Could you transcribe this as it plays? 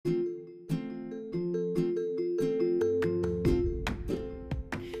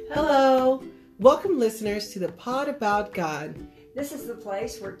Welcome, listeners, to the Pod About God. This is the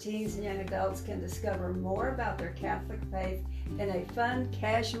place where teens and young adults can discover more about their Catholic faith in a fun,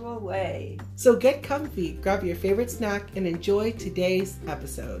 casual way. So get comfy, grab your favorite snack, and enjoy today's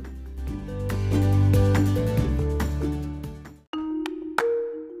episode.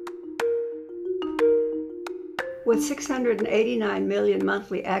 With 689 million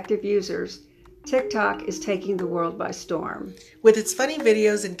monthly active users, TikTok is taking the world by storm. With its funny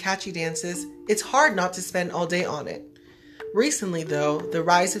videos and catchy dances, it's hard not to spend all day on it. Recently, though, the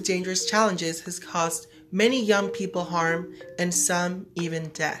rise of dangerous challenges has caused many young people harm and some even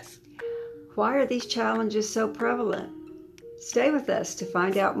death. Why are these challenges so prevalent? Stay with us to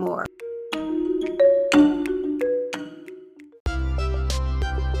find out more.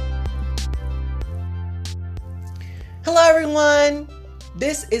 Hello, everyone!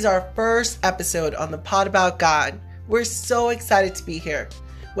 This is our first episode on the Pod About God. We're so excited to be here.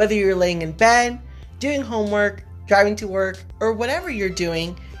 Whether you're laying in bed, doing homework, driving to work, or whatever you're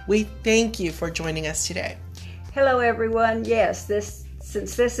doing, we thank you for joining us today. Hello, everyone. Yes,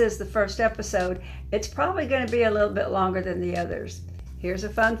 since this is the first episode, it's probably going to be a little bit longer than the others. Here's a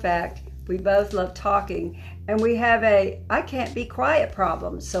fun fact. We both love talking, and we have a I can't be quiet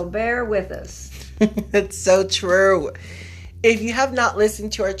problem, so bear with us. It's so true. If you have not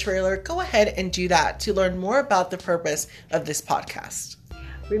listened to our trailer, go ahead and do that to learn more about the purpose of this podcast.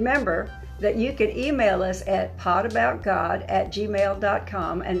 Remember that you can email us at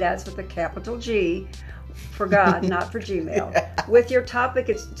podaboutgod@gmail.com, and that's with a capital G for God, not for Gmail, with your topic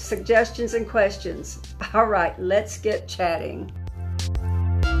and suggestions and questions. All right, let's get chatting.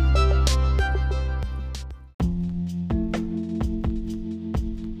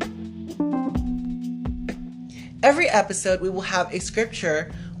 Every episode, we will have a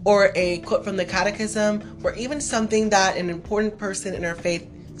scripture or a quote from the catechism or even something that an important person in our faith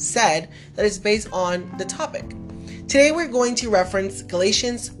said that is based on the topic. Today, we're going to reference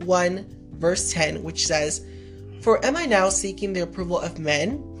Galatians 1, verse 10, which says, "For am I now seeking the approval of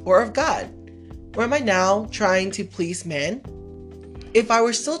men or of God? Or am I now trying to please man? If I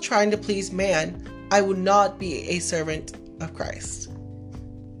were still trying to please man, I would not be a servant of Christ."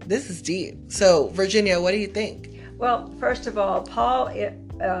 This is deep. So, Virginia, what do you think? Well, first of all, Paul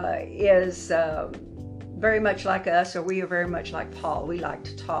is very much like us, or we are very much like Paul. We like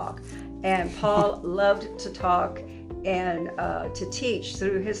to talk. And Paul loved to talk and to teach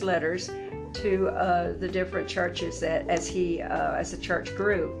through his letters to the different churches that as the church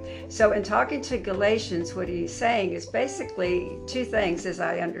grew. So in talking to Galatians, what he's saying is basically two things as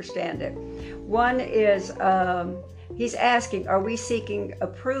I understand it. One is he's asking, are we seeking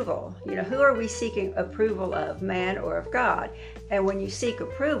approval? Who are we seeking approval of, man or of God? And when you seek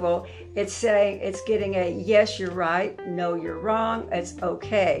approval, it's saying, it's getting a yes, you're right, no, you're wrong, it's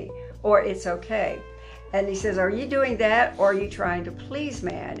okay, or it's okay. And he says, are you doing that, or are you trying to please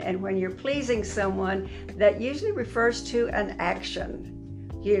man? And when you're pleasing someone, that usually refers to an action.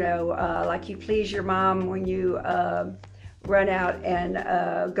 Like you please your mom when you run out and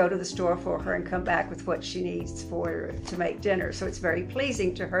go to the store for her and come back with what she needs to make dinner. So it's very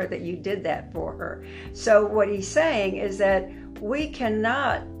pleasing to her that you did that for her. So what he's saying is that we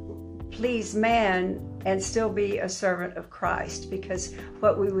cannot please man and still be a servant of Christ, because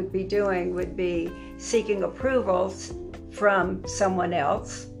what we would be doing would be seeking approvals from someone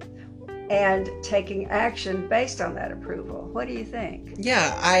else and taking action based on that approval. What do you think?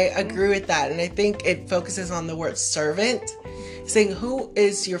 Yeah, I agree with that. And I think it focuses on the word servant, saying who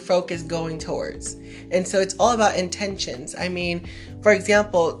is your focus going towards? And so it's all about intentions. I mean, for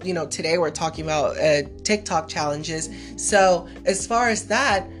example, today we're talking about TikTok challenges. So as far as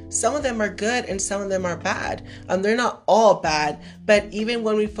that, some of them are good and some of them are bad. They're not all bad, but even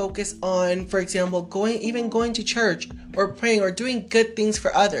when we focus on, for example, going to church or praying or doing good things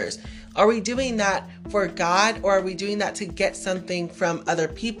for others, are we doing that for God, or are we doing that to get something from other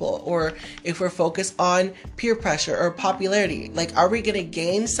people? Or if we're focused on peer pressure or popularity, like, are we going to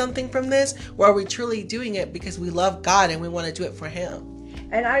gain something from this, or are we truly doing it because we love God and we want to do it for Him?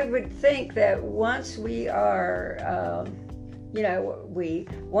 And I would think that once we are,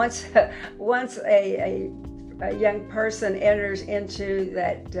 once a young person enters into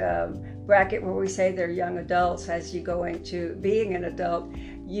that bracket where we say they're young adults, as you go into being an adult,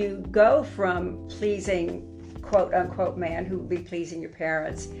 you go from pleasing quote unquote man, who would be pleasing your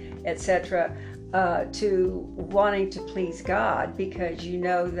parents, etc., to wanting to please God, because you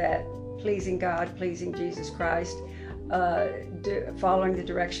know that pleasing God, pleasing Jesus Christ, following the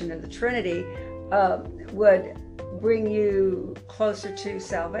direction of the Trinity would bring you closer to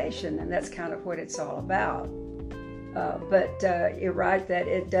salvation, and that's kind of what it's all about. But you're right that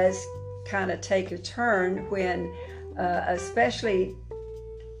it does kind of take a turn when, especially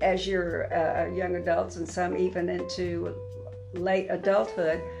as you're young adults and some even into late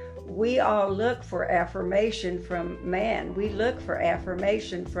adulthood, we all look for affirmation from man. We look for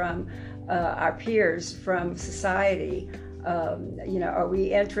affirmation from our peers, from society. Are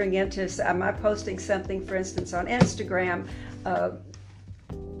we entering into, am I posting something, for instance, on Instagram,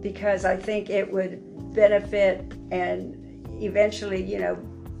 because I think it would benefit and eventually,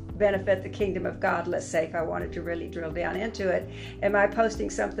 benefit the kingdom of God, let's say, if I wanted to really drill down into it. Am I posting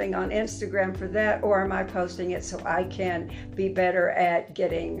something on Instagram for that, or am I posting it so I can be better at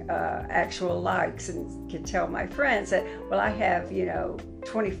getting actual likes and can tell my friends that, well, I have,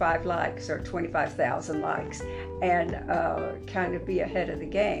 25 likes or 25,000 likes, and kind of be ahead of the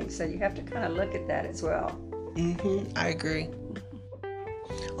game. So you have to kind of look at that as well. I agree.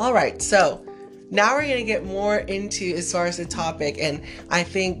 All right, so now we're going to get more into as far as the topic, and I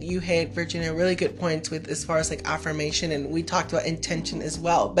think you hit, Virginia, really good points with as far as like affirmation, and we talked about intention as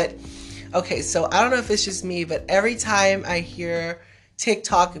well. But okay, so I don't know if it's just me, but every time I hear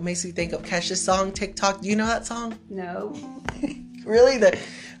TikTok, it makes me think of Kesha's song, TikTok. Do you know that song? No. Really?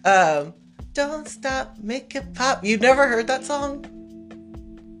 Don't stop, make it pop. You've never heard that song?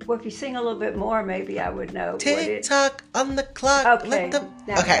 Well, if you sing a little bit more, maybe I would know. TikTok on the clock. Okay. Let them...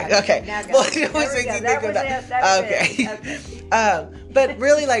 Okay. Well, it was making me think of that. Okay. But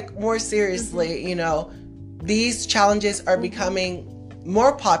really, like, more seriously, these challenges are becoming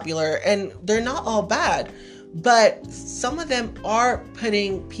more popular, and they're not all bad, but some of them are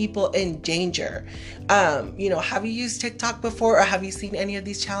putting people in danger. Have you used TikTok before, or have you seen any of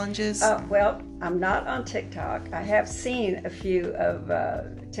these challenges? Well, I'm not on TikTok. I have seen a few of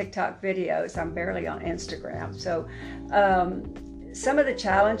TikTok videos. I'm barely on Instagram. So some of the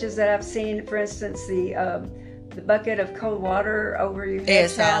challenges that I've seen, for instance, the bucket of cold water over your head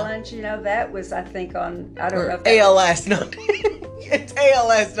ASL challenge, that was, I think, on, I don't know if ALS, not it's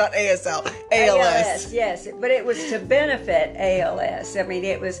ALS, not ASL. ALS, yes, but it was to benefit ALS. I mean,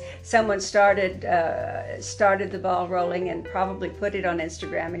 it was someone started the ball rolling and probably put it on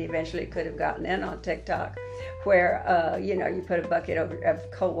Instagram, and eventually could have gotten in on TikTok, where you put a bucket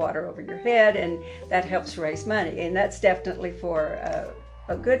of cold water over your head, and that helps raise money, and that's definitely for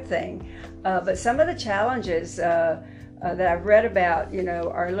a good thing. But some of the challenges that I've read about,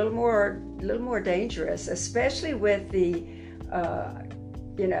 are a little more dangerous, especially with the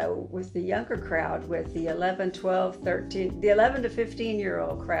with the younger crowd, with the 11, 12, 13, the 11 to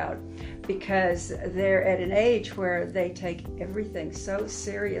 15-year-old crowd, because they're at an age where they take everything so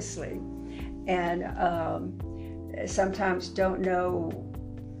seriously, and sometimes don't know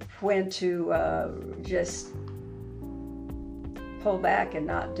when to just pull back and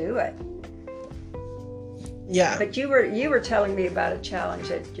not do it. Yeah. But you were telling me about a challenge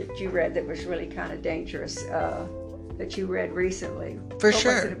that you read that was really kind of dangerous, that you read recently. For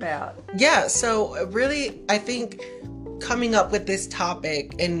sure. What was it about? Yeah, so really, I think coming up with this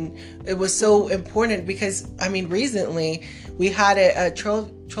topic, and it was so important because, recently we had a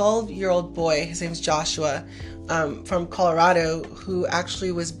 12-year-old boy, his name's Joshua, from Colorado, who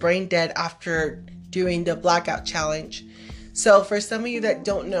actually was brain dead after doing the blackout challenge. So for some of you that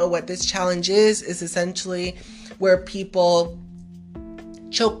don't know what this challenge is essentially where people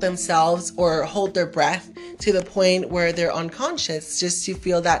choke themselves or hold their breath to the point where they're unconscious just to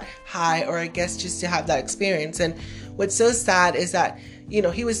feel that high, or I guess just to have that experience. And what's so sad is that,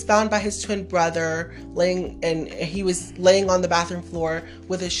 he was found by his twin brother he was laying on the bathroom floor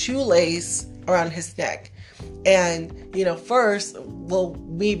with a shoelace around his neck. And, first,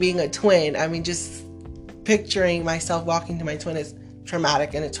 me being a twin, just picturing myself walking to my twin is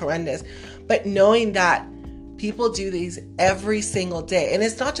traumatic and it's horrendous. But knowing that people do these every single day, and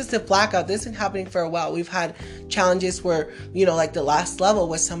it's not just a blackout, this has been happening for a while. We've had challenges where, like the last level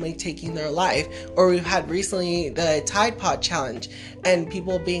was somebody taking their life, or we've had recently the Tide Pod challenge and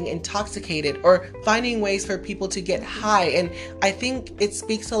people being intoxicated, or finding ways for people to get high. And I think it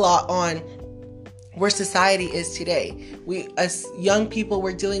speaks a lot on where society is today. We, as young people,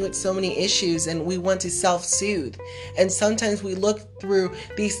 we're dealing with so many issues, and we want to self-soothe. And sometimes we look through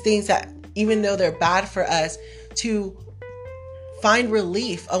these things that, even though they're bad for us, to find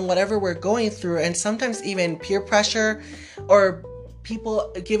relief on whatever we're going through. And sometimes even peer pressure or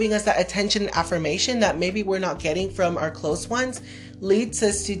people giving us that attention and affirmation that maybe we're not getting from our close ones leads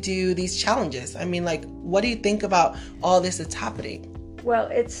us to do these challenges. What do you think about all this that's happening? Well,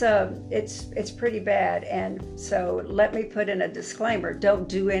 it's pretty bad, and so let me put in a disclaimer: don't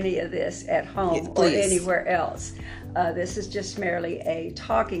do any of this at home or anywhere else. This is just merely a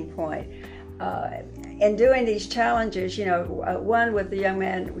talking point. in doing these challenges, one with the young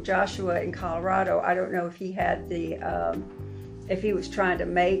man Joshua in Colorado, I don't know if he had if he was trying to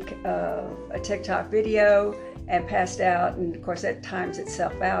make a TikTok video and passed out, and of course that times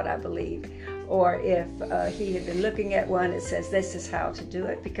itself out, I believe, or if he had been looking at one that says this is how to do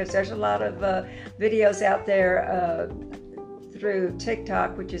it, because there's a lot of videos out there through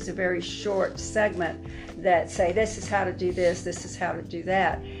TikTok, which is a very short segment, that say this is how to do this is how to do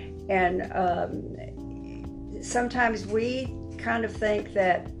that. And sometimes we kind of think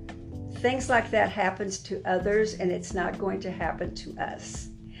that things like that happens to others and it's not going to happen to us.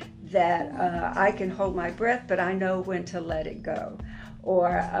 That I can hold my breath, but I know when to let it go. Or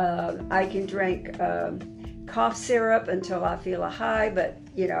I can drink cough syrup until I feel a high, but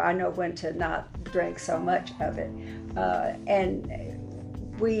I know when to not drink so much of it.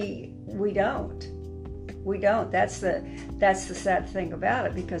 And we don't. We don't. That's the sad thing about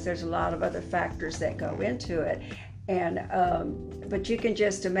it, because there's a lot of other factors that go into it. And but you can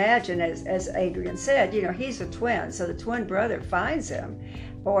just imagine, as Adrian said, he's a twin, so the twin brother finds him,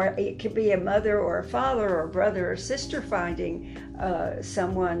 or it could be a mother or a father or a brother or sister finding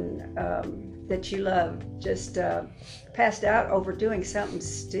someone that you love just passed out over doing something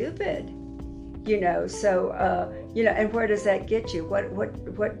stupid. So and where does that get you?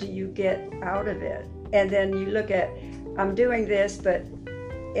 What do you get out of it? And then you look at, I'm doing this, but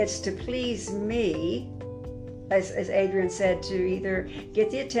it's to please me, as Adrian said, to either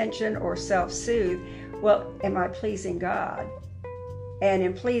get the attention or self-soothe. Well, am I pleasing God? And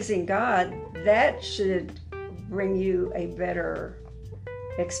in pleasing God, that should bring you a better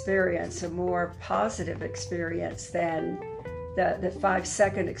experience, a more positive experience than the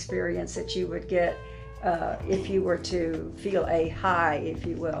 5-second experience that you would get if you were to feel a high, if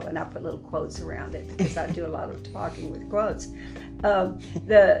you will. And I put little quotes around it because I do a lot of talking with quotes.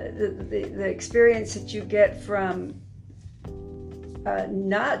 The experience that you get from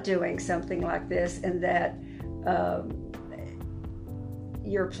not doing something like this, and that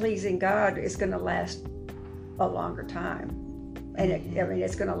you're pleasing God, is going to last a longer time. And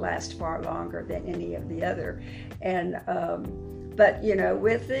it's going to last far longer than any of the other. And but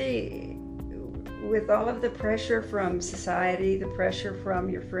with all of the pressure from society, the pressure from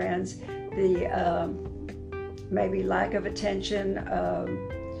your friends, the maybe lack of attention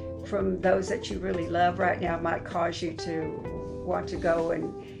from those that you really love right now might cause you to want to go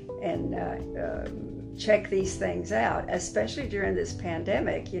and check these things out, especially during this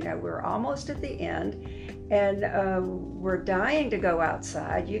pandemic. We're almost at the end, and we're dying to go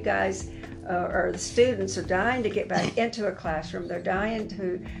outside. You guys, or the students, are dying to get back into a classroom. They're dying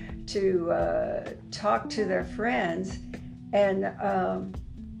to talk to their friends, and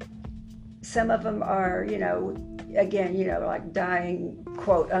some of them are, like dying,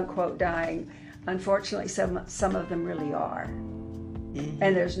 quote unquote dying. Unfortunately, some of them really are,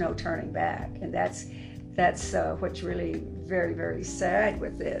 and there's no turning back, and that's what's really very, very sad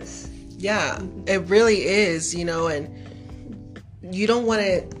with this. Yeah, it really is, and you don't want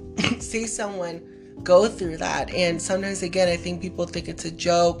to see someone go through that. And sometimes, again, I think people think it's a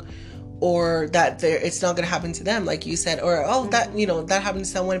joke, or that it's not going to happen to them, like you said, or that that happened to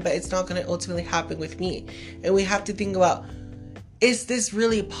someone, but it's not going to ultimately happen with me. And we have to think about, is this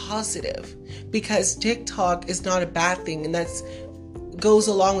really positive? Because TikTok is not a bad thing, and that's goes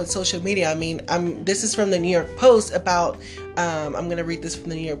along with social media. I mean, this is from the New York Post about, I'm going to read this from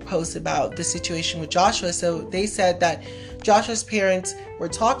the New York Post about the situation with Joshua. So they said that Joshua's parents were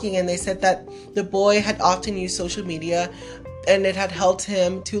talking, and they said that the boy had often used social media, and it had helped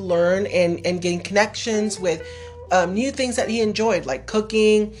him to learn and gain connections with new things that he enjoyed, like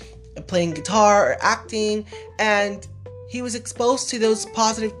cooking, playing guitar, or acting, and he was exposed to those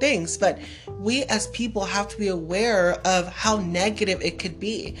positive things. But we as people have to be aware of how negative it could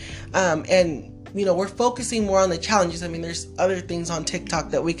be. And we're focusing more on the challenges. I mean, there's other things on TikTok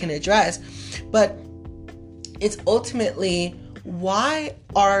that we can address, but it's ultimately, why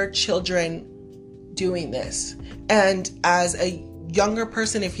are children doing this? And as a younger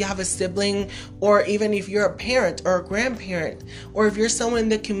person, if you have a sibling, or even if you're a parent or a grandparent, or if you're someone in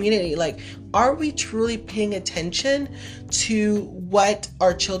the community, like, are we truly paying attention to what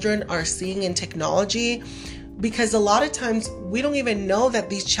our children are seeing in technology? Because a lot of times we don't even know that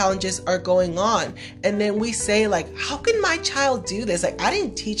these challenges are going on. And then we say, like, how can my child do this? Like, I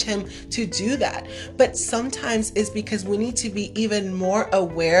didn't teach him to do that. But sometimes it's because we need to be even more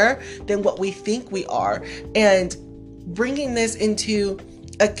aware than what we think we are. And bringing this into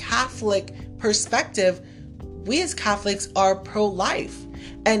a Catholic perspective, we as Catholics are pro-life.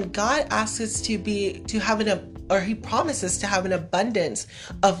 And God asks us He promises to have an abundance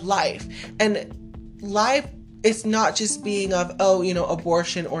of life. And life is not just being of,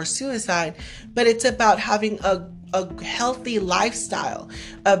 abortion or suicide, but it's about having a healthy lifestyle,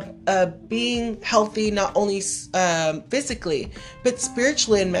 being healthy not only physically, but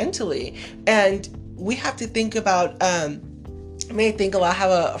spiritually and mentally. And we have to think about, I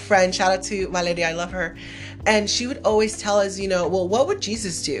have a friend, shout out to Valeria, I love her. And she would always tell us, well, what would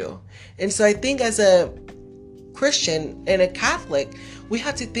Jesus do? And so I think as a Christian and a Catholic, we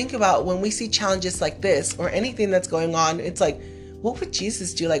have to think about when we see challenges like this or anything that's going on, it's like, what would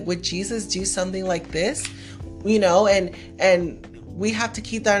Jesus do? Like, would Jesus do something like this? And we have to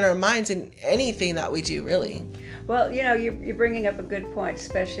keep that in our minds in anything that we do, really. Well, you're bringing up a good point,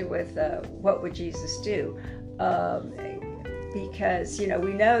 especially with what would Jesus do? Because,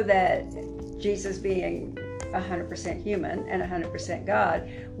 we know that Jesus being 100% human and 100% God,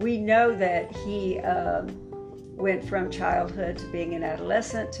 we know that he went from childhood to being an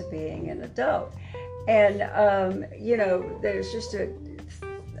adolescent to being an adult. And, there's just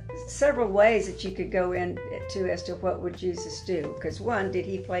several ways that you could go into as to what would Jesus do. Because one, did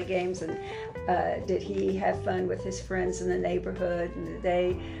he play games, and did he have fun with his friends in the neighborhood, and did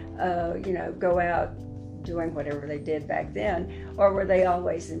they go out doing whatever they did back then, or were they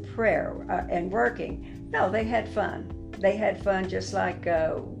always in prayer and working? No, they had fun. They had fun just like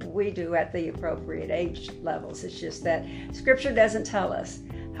we do at the appropriate age levels. It's just that Scripture doesn't tell us.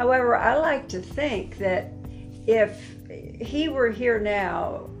 However, I like to think that if he were here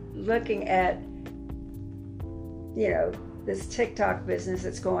now looking at, this TikTok business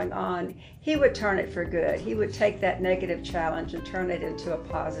that's going on, he would turn it for good. He would take that negative challenge and turn it into a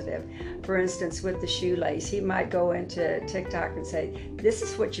positive. For instance, with the shoelace, he might go into TikTok and say, this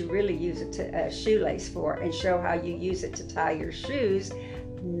is what you really use a shoelace for, and show how you use it to tie your shoes,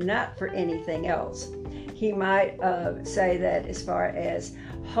 not for anything else. He might say that as far as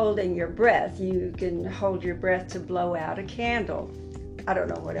holding your breath, you can hold your breath to blow out a candle. I don't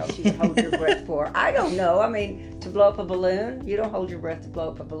know what else you can hold your breath for. I don't know. I mean, to blow up a balloon, you don't hold your breath to blow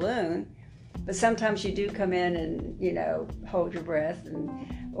up a balloon. But sometimes you do come in and, hold your breath.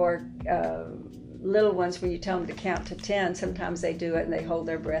 Or little ones, when you tell them to count to 10, sometimes they do it and they hold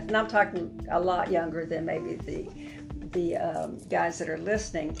their breath. And I'm talking a lot younger than maybe the guys that are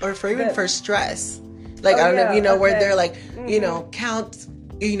listening. Or for stress. Like, I don't know if you know, where they're like, count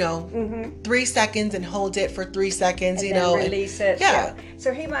 3 seconds and hold it for 3 seconds, and then release it. Yeah.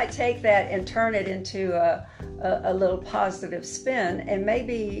 So he might take that and turn it into a little positive spin, and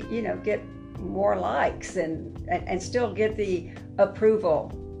maybe, get more likes and still get the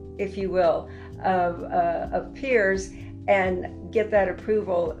approval, if you will, of peers, and get that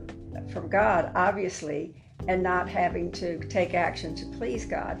approval from God, obviously, and not having to take action to please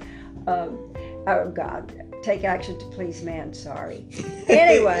God. Take action to please man, sorry.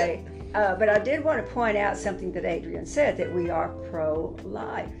 Anyway, but I did want to point out something that Adrian said, that we are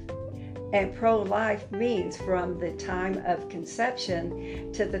pro-life. And pro-life means from the time of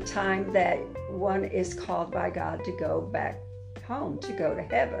conception to the time that one is called by God to go back home, to go to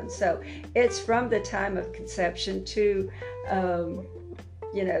heaven. So it's from the time of conception to,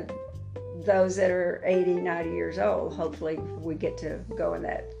 those that are 80, 90 years old. Hopefully we get to go in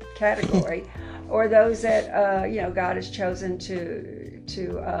that category. Or those that, God has chosen to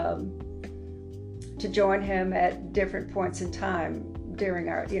join him at different points in time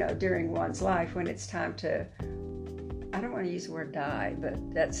during one's life, when it's time to, I don't want to use the word die,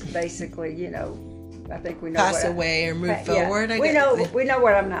 but that's basically, I think we know pass away or move forward. Yeah. We know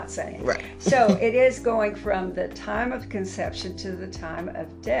what I'm not saying. Right. So it is going from the time of conception to the time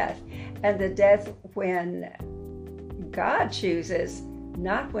of death, and the death when God chooses,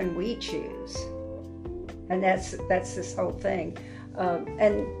 not when we choose. And that's this whole thing.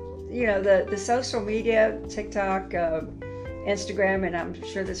 And the social media, TikTok, Instagram, and I'm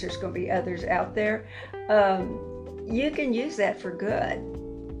sure there's going to be others out there. You can use that for good.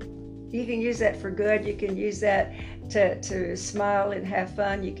 You can use that for good. You can use that to smile and have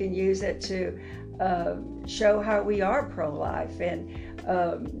fun. You can use it to show how we are pro-life, and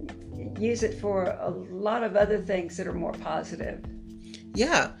use it for a lot of other things that are more positive.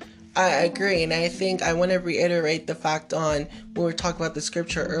 Yeah, I agree. And I think I want to reiterate the fact on when we were talking about the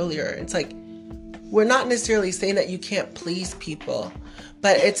scripture earlier. It's like, we're not necessarily saying that you can't please people,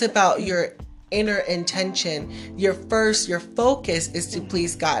 but it's about your inner intention. Your focus is to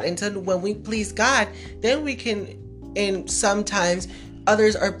please God. And so when we please God, then we can, and sometimes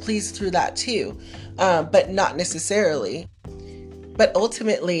others are pleased through that too, but not necessarily. But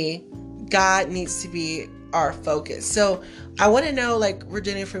ultimately, God needs to be our focus. So I want to know, like,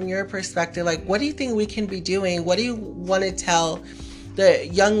 Virginia, from your perspective, like, what do you think we can be doing? What do you want to tell the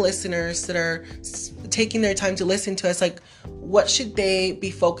young listeners that are taking their time to listen to us, like, what should they be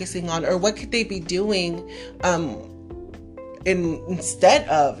focusing on, or what could they be doing instead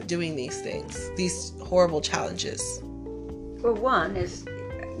of doing these things, these horrible challenges? Well, one is,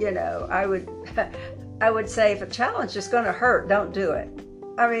 I would say if a challenge is going to hurt, don't do it.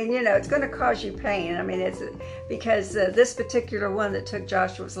 I mean, it's going to cause you pain. I mean, it's because this particular one that took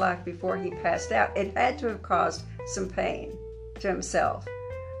Joshua's life before he passed out, it had to have caused some pain to himself.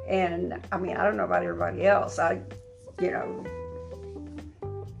 And I mean, I don't know about everybody else. I don't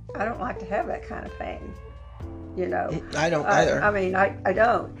like to have that kind of pain. I don't either. I mean, I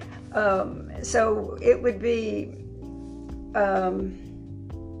don't. So it would be,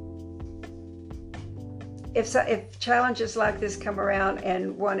 if challenges like this come around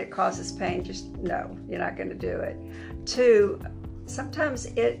and one, it causes pain, just no, you're not going to do it. Two, sometimes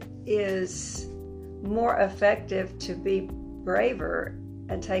it is more effective to be braver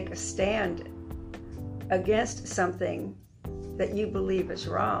and take a stand against something that you believe is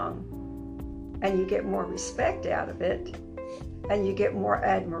wrong, and you get more respect out of it, and you get more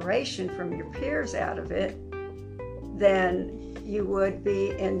admiration from your peers out of it than you would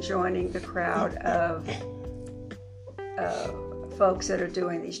be in joining the crowd of folks that are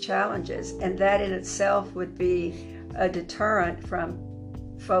doing these challenges. And that in itself would be a deterrent from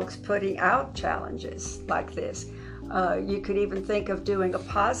folks putting out challenges like this. You could even think of doing a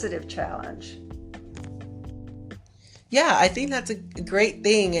positive challenge. Yeah, I think that's a great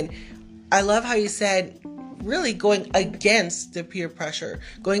thing. And I love how you said really going against the peer pressure,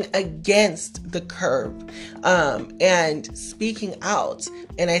 going against the curve, and speaking out.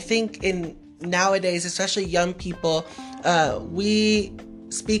 And I think in nowadays, especially young people, we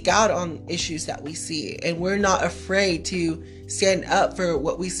speak out on issues that we see, and we're not afraid to stand up for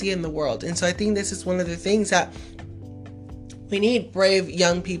what we see in the world. And so I think this is one of the things that we need: brave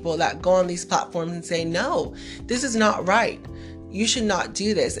young people that go on these platforms and say, no, this is not right. You should not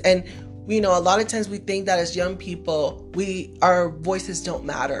do this. And a lot of times we think that as young people, our voices don't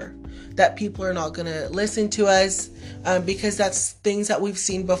matter, that people are not going to listen to us, because that's things that we've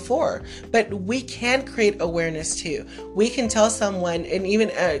seen before. But we can create awareness too. We can tell someone, and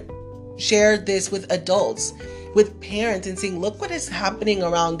even share this with adults, with parents, and saying, look what is happening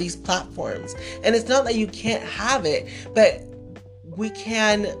around these platforms. And it's not that you can't have it, but we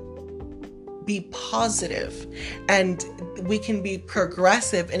can be positive, and we can be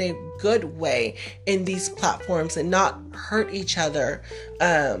progressive in a good way in these platforms and not hurt each other,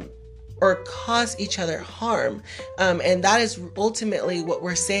 or cause each other harm. And that is ultimately what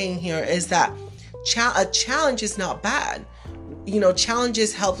we're saying here, is that a challenge is not bad.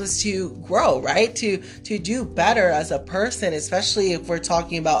 Challenges help us to grow, right? To do better as a person, especially if we're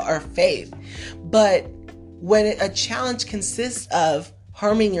talking about our faith. But when a challenge consists of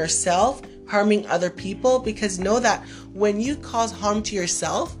harming yourself, harming other people, because know that when you cause harm to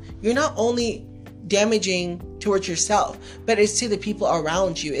yourself, you're not only damaging towards yourself, but it's to the people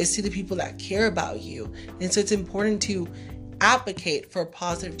around you, it's to the people that care about you. And so it's important to advocate for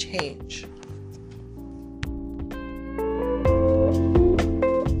positive change.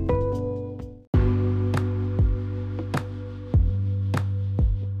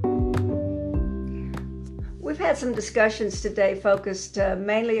 We've had some discussions today focused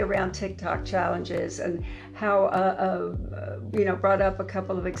mainly around TikTok challenges, and how, brought up a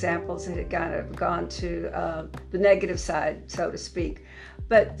couple of examples that had kind of gone to the negative side, so to speak.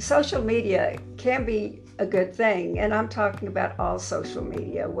 But social media can be a good thing, and I'm talking about all social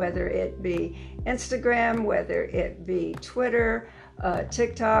media, whether it be Instagram, whether it be Twitter,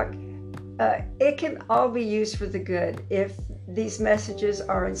 TikTok. It can all be used for the good if these messages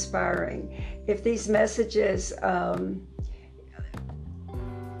are inspiring, if these messages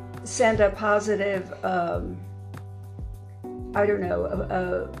send a positive,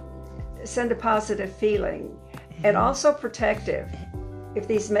 send a positive feeling, and also protective. If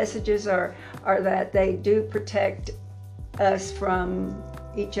these messages are that they do protect us from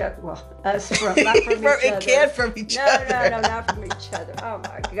each other, not from each other. It can from each other. No, not from each other. Oh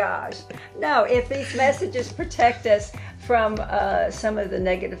my gosh. No, if these messages protect us from some of the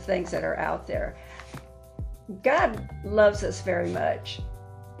negative things that are out there. God loves us very much.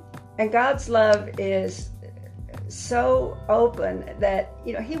 And God's love is so open that,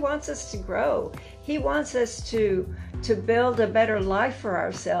 He wants us to grow. He wants us to build a better life for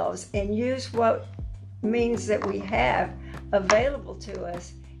ourselves and use what means that we have available to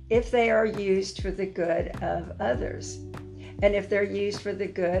us, if they are used for the good of others, and if they're used for the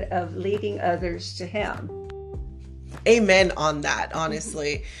good of leading others to Him. Amen on that,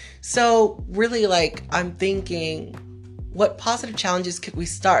 honestly. So really, I'm thinking, what positive challenges could we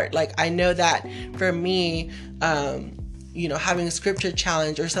start? Like, I know that for me, having a scripture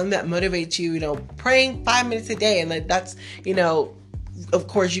challenge or something that motivates you, praying 5 minutes a day. And like, that's, of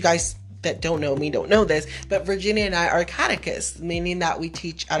course, you guys that don't know me don't know this, but Virginia and I are catechists, meaning that we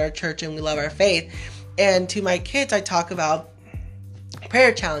teach at our church and we love our faith. And to my kids, I talk about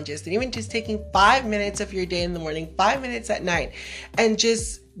prayer challenges, and even just taking 5 minutes of your day in the morning, 5 minutes at night, and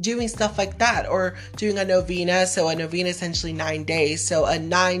just doing stuff like that, or doing a novena. So a novena essentially 9 days. So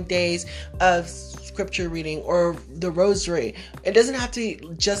 9 days of scripture reading or the rosary. It doesn't have to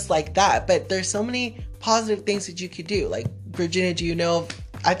be just like that, but there's so many positive things that you could do. Like, Virginia, do you know?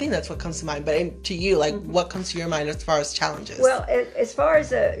 I think that's what comes to mind. But to you, like, what comes to your mind as far as challenges? Well, as far as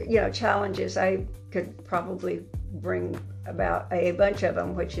challenges, I could probably bring about a bunch of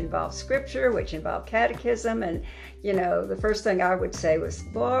them, which involve scripture, which involve catechism, and the first thing I would say was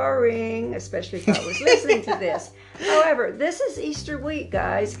boring, especially if I was listening to this. However, this is Easter week,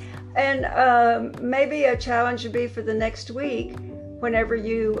 guys, and maybe a challenge would be for the next week, whenever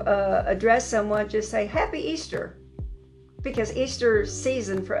you address someone, just say Happy Easter, because Easter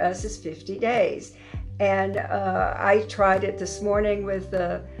season for us is 50 days. And I tried it this morning with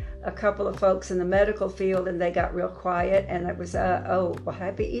a couple of folks in the medical field, and they got real quiet, and it was, well,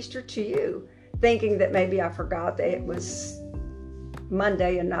 Happy Easter to you, thinking that maybe I forgot that it was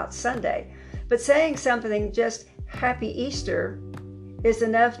Monday and not Sunday. But saying something just Happy Easter is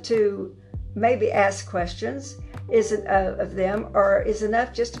enough to maybe ask questions of them, or is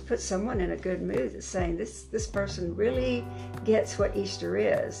enough just to put someone in a good mood. That's saying this person really gets what Easter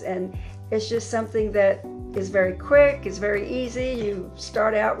is. And it's just something that is very quick, it's very easy. You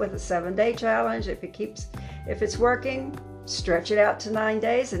start out with a 7-day challenge. If it's working, stretch it out to 9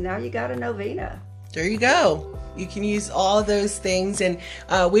 days, and now you got a novena. There you go. You can use all those things, and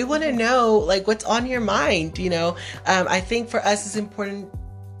we want to know, like, what's on your mind. I think for us it's important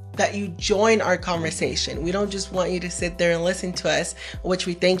that you join our conversation. We don't just want you to sit there and listen to us, which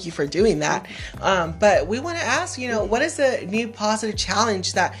we thank you for doing that. But we want to ask, what is a new positive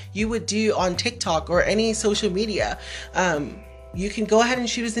challenge that you would do on TikTok or any social media? You can go ahead and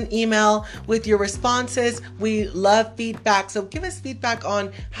shoot us an email with your responses. We love feedback. So give us feedback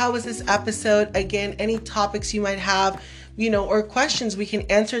on how was this episode. Again, any topics you might have, or questions, we can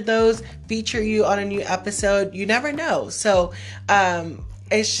answer those, feature you on a new episode. You never know. So,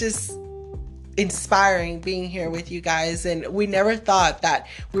 it's just inspiring being here with you guys, and we never thought that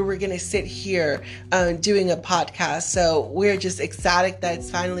we were going to sit here doing a podcast, so we're just ecstatic that it's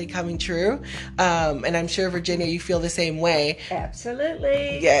finally coming true, and I'm sure, Virginia, you feel the same way.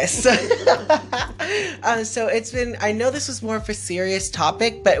 Absolutely. Yes. So it's been, I know this was more of a serious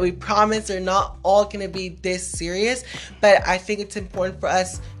topic, but we promise they're not all going to be this serious, but I think it's important for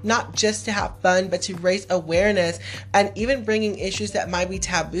us not just to have fun, but to raise awareness, and even bringing issues that might be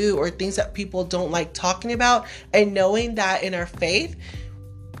taboo or things that people don't like talking about, and knowing that in our faith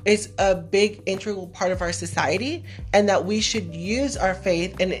is a big integral part of our society, and that we should use our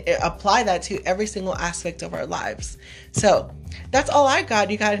faith and apply that to every single aspect of our lives. So that's all I got.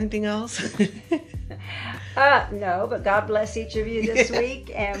 You got anything else? No, but God bless each of you this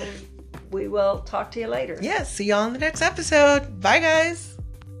week, and we will talk to you later. Yes, see you on the next episode. Bye, guys.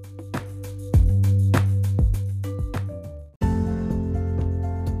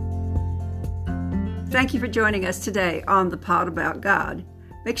 Thank you for joining us today on The Pod About God.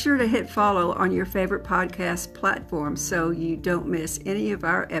 Make sure to hit follow on your favorite podcast platform so you don't miss any of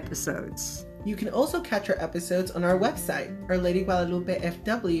our episodes. You can also catch our episodes on our website,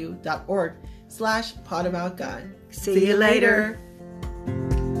 OurLadyGuadalupeFW.org/podaboutGod. See you later.